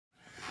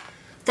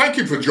Thank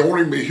you for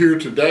joining me here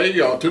today.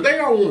 Today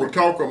I want to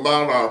talk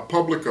about our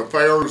Public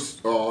Affairs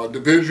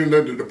division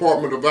in the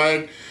Department of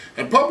Ag.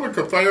 And Public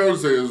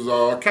Affairs is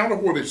kind of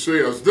what it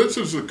says. This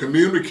is the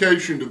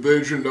communication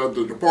division of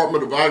the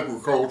Department of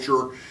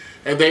Agriculture,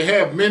 and they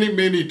have many,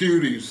 many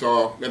duties. In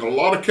a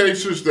lot of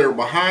cases, they're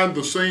behind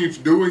the scenes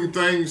doing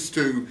things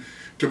to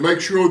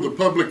make sure the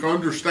public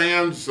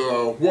understands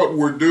what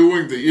we're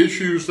doing, the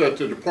issues that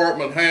the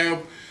department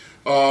have.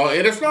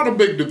 And it's not a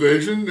big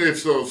division.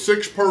 It's a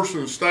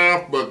 6-person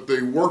staff, but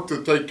the work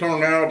that they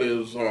turn out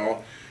is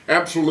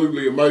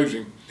absolutely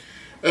amazing.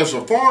 As a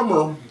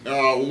farmer,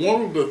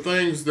 one of the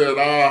things that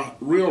I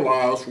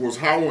realized was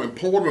how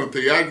important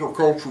the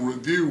agricultural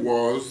review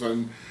was,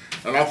 and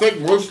I think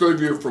most of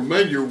you are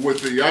familiar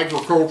with the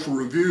agricultural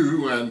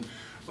review, and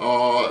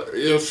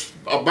it's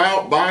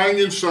about buying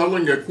and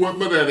selling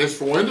equipment, and it's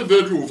for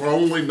individuals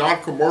only,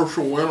 not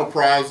commercial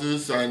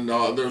enterprises, and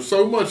there's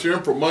so much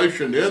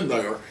information in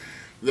there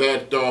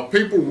that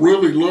people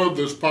really love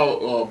this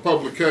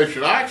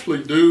publication. I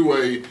actually do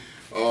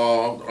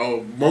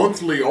a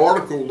monthly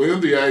article in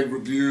the Ag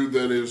Review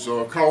that is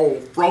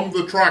called From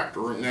the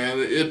Tractor, and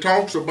it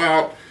talks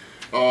about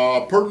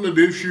pertinent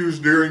issues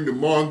during the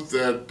month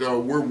that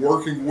we're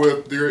working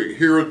with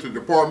here at the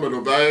Department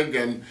of Ag.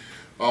 And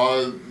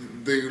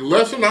the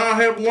lesson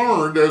I have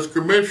learned as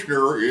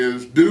commissioner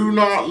is do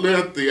not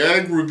let the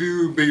Ag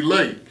Review be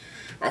late.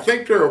 I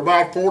think there are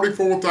about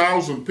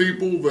 44,000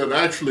 people that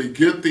actually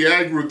get the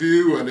Ag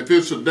Review, and if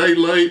it's a day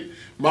late,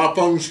 my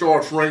phone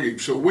starts ringing.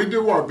 So we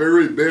do our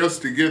very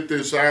best to get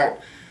this out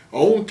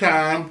on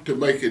time, to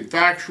make it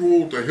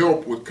factual, to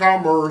help with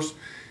commerce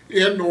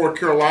in North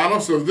Carolina.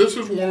 So this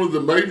is one of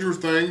the major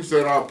things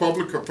that our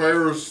Public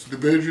Affairs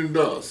Division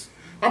does.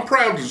 I'm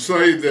proud to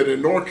say that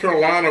in North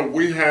Carolina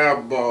we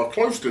have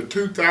close to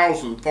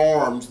 2,000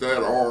 farms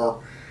that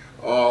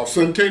are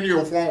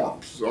centennial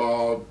farms.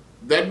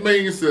 That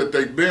means that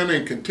they've been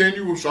in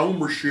continuous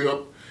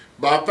ownership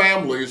by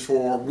families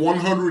for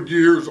 100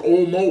 years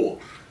or more.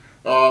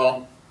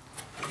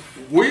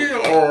 We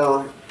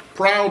are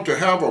proud to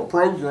have a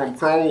program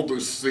called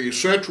the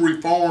Century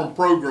Farm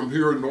Program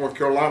here in North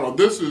Carolina.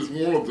 This is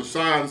one of the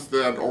signs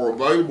that are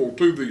available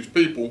to these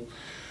people.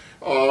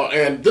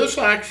 And this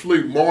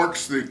actually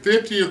marks the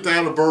 50th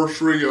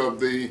anniversary of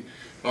the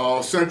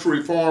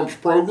Century Farms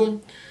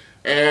program.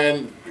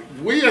 And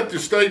we at the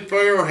State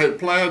Fair had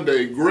planned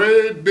a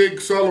great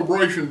big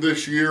celebration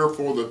this year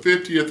for the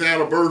 50th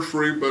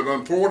anniversary, but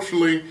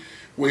unfortunately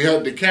we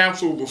had to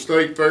cancel the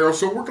State Fair,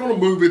 so we're going to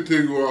move it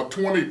to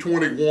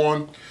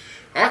 2021.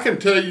 I can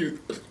tell you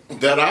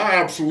that I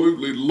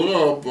absolutely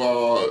love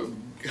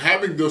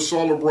having this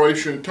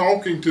celebration,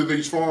 talking to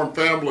these farm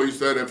families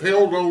that have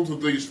held on to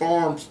these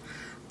farms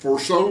for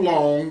so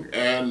long,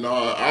 and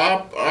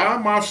I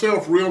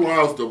myself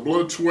realize the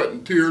blood, sweat,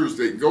 and tears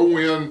that go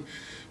in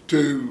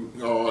to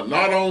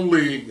not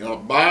only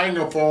buying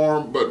a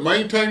farm, but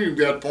maintaining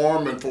that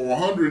farm, and for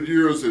 100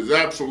 years is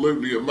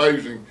absolutely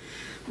amazing.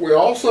 We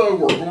also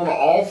were going to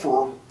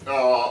offer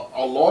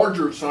a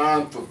larger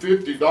sign for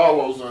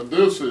 $50, and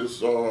this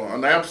is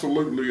an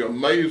absolutely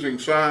amazing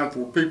sign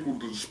for people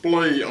to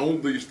display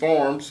on these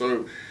farms.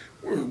 So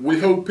we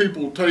hope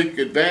people take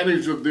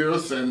advantage of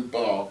this and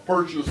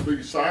purchase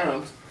these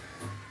signs.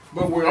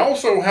 But we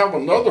also have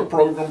another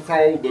program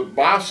called the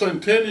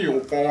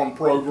Bicentennial Farm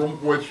Program,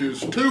 which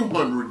is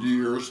 200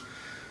 years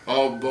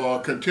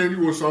of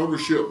continuous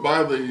ownership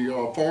by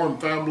the farm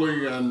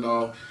family. And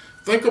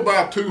think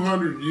about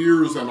 200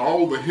 years and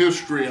all the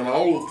history and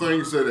all the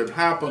things that have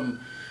happened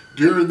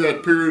during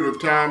that period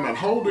of time. And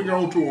holding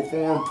on to a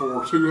farm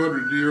for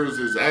 200 years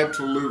is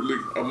absolutely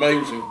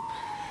amazing.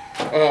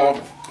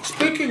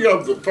 Speaking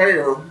of the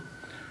fair,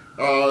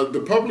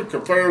 the Public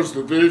Affairs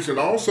Division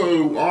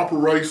also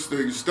operates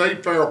the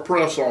State Fair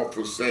Press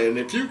Office, and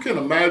if you can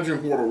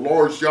imagine what a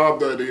large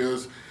job that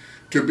is,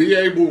 to be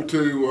able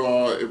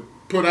to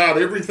put out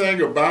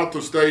everything about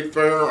the State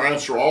Fair,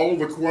 answer all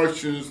the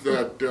questions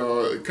that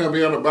come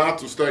in about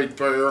the State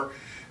Fair,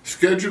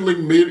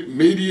 scheduling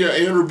media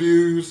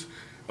interviews,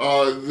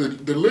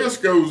 the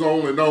list goes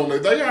on and on.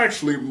 And they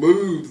actually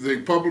moved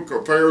the Public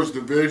Affairs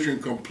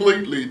Division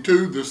completely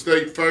to the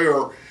State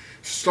Fair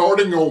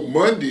starting on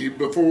Monday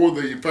before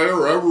the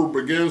fair ever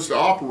begins to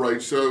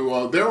operate.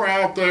 So they're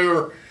out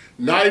there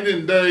night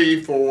and day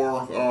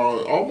for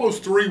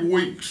almost 3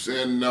 weeks,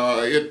 and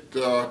it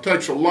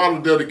takes a lot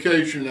of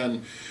dedication.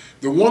 And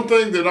the one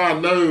thing that I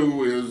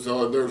know is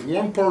there's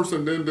one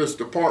person in this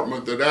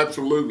department that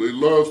absolutely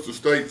loves the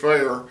State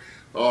Fair,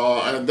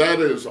 and that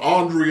is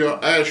Andrea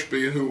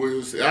Ashby, who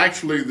is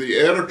actually the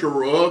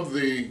editor of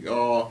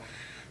the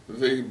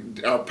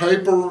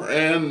paper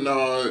and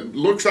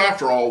looks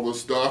after all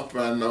this stuff.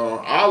 And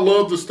I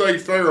love the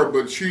State Fair,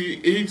 but she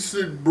eats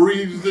it,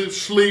 breathes it,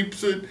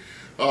 sleeps it.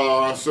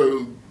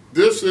 So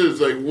this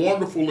is a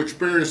wonderful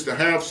experience to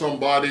have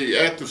somebody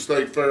at the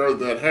State Fair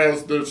that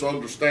has this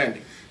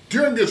understanding.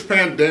 During this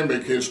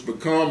pandemic, it's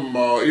become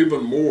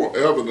even more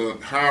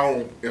evident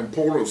how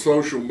important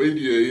social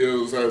media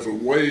is as a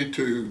way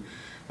to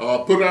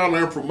put out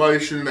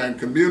information and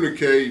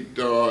communicate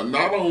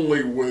not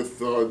only with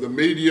the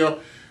media,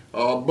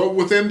 but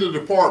within the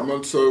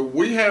department. So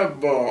we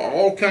have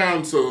all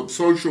kinds of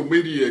social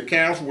media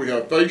accounts. We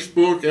have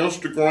Facebook,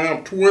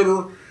 Instagram,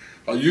 Twitter,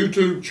 a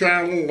YouTube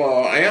channel,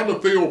 and a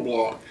field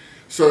blog.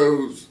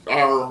 So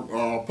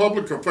our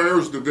Public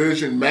Affairs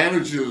Division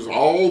manages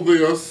all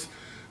this,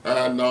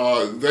 and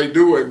they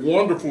do a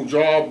wonderful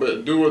job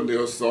at doing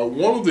this.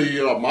 One of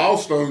the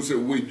milestones that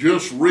we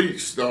just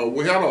reached,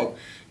 we had a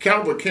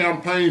kind of a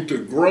campaign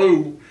to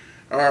grow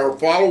our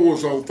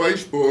followers on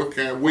Facebook,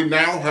 and we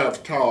now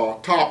have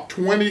top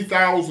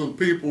 20,000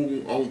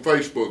 people on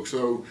Facebook.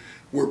 So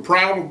we're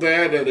proud of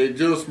that, and it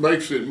just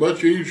makes it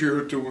much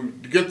easier to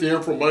get the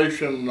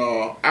information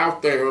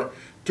out there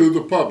to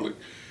the public.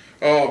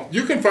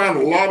 You can find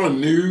a lot of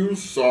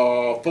news,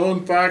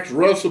 fun facts,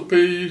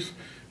 recipes,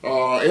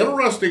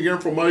 interesting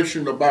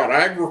information about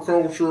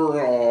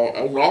agriculture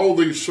on all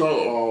these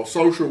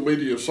social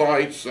media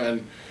sites.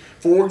 And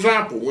for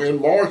example, in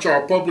March,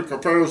 our Public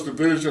Affairs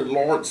Division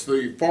launched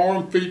the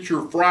Farm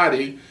Feature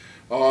Friday.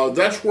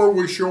 That's where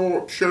we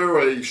share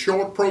a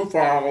short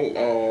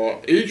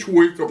profile each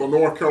week of a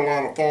North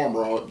Carolina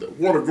farmer.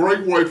 What a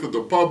great way for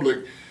the public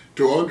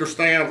to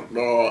understand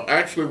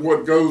actually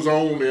what goes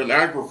on in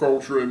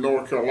agriculture in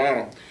North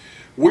Carolina.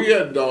 We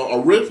had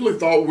originally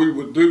thought we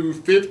would do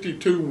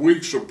 52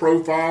 weeks of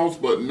profiles,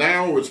 but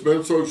now it's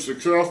been so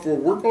successful,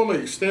 we're going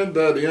to extend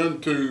that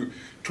into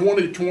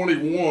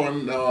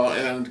 2021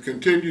 and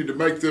continue to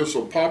make this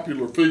a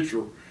popular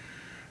feature.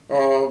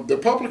 The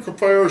Public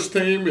Affairs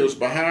team is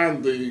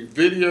behind the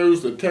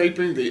videos, the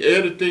taping, the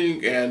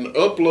editing, and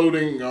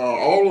uploading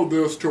all of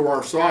this to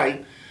our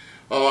site.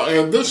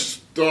 And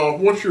this,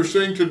 what you're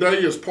seeing today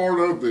is part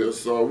of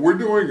this. We're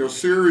doing a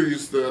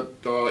series that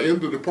in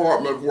the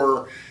department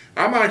where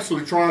I'm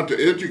actually trying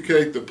to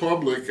educate the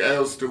public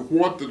as to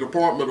what the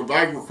Department of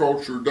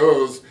Agriculture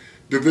does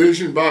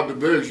division by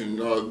division.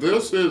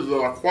 This is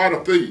quite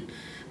a feat.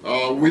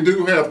 We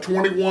do have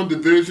 21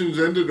 divisions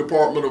in the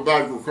Department of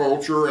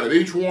Agriculture, and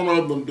each one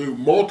of them do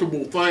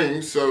multiple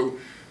things. So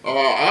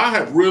I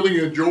have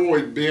really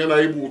enjoyed being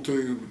able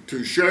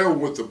to share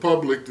with the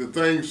public the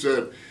things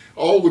that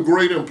all the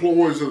great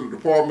employees of the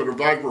Department of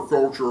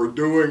Agriculture are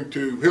doing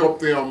to help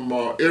them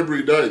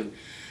every day.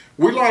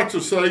 We like to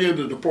say in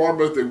the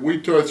department that we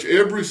touch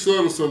every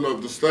citizen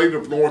of the state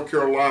of North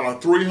Carolina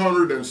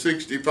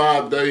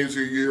 365 days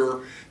a year,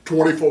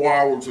 24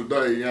 hours a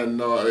day.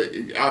 And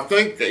I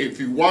think if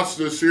you watch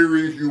this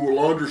series, you will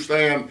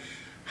understand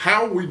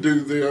how we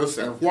do this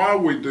and why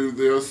we do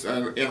this,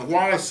 and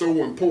why it's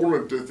so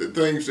important that the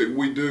things that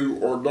we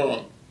do are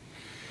done.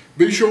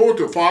 Be sure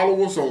to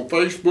follow us on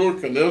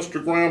Facebook and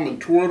Instagram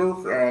and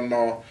Twitter,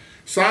 and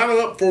sign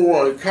up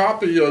for a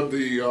copy of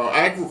the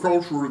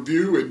Agriculture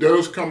Review. It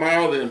does come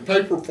out in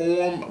paper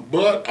form,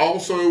 but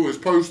also is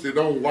posted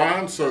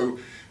online. So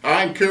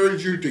I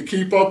encourage you to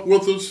keep up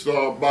with us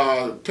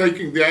by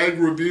taking the Ag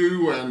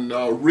Review and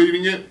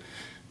reading it,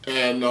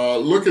 and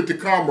look at the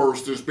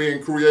commerce that's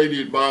being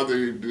created by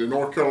the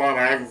North Carolina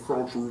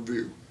Agriculture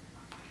Review.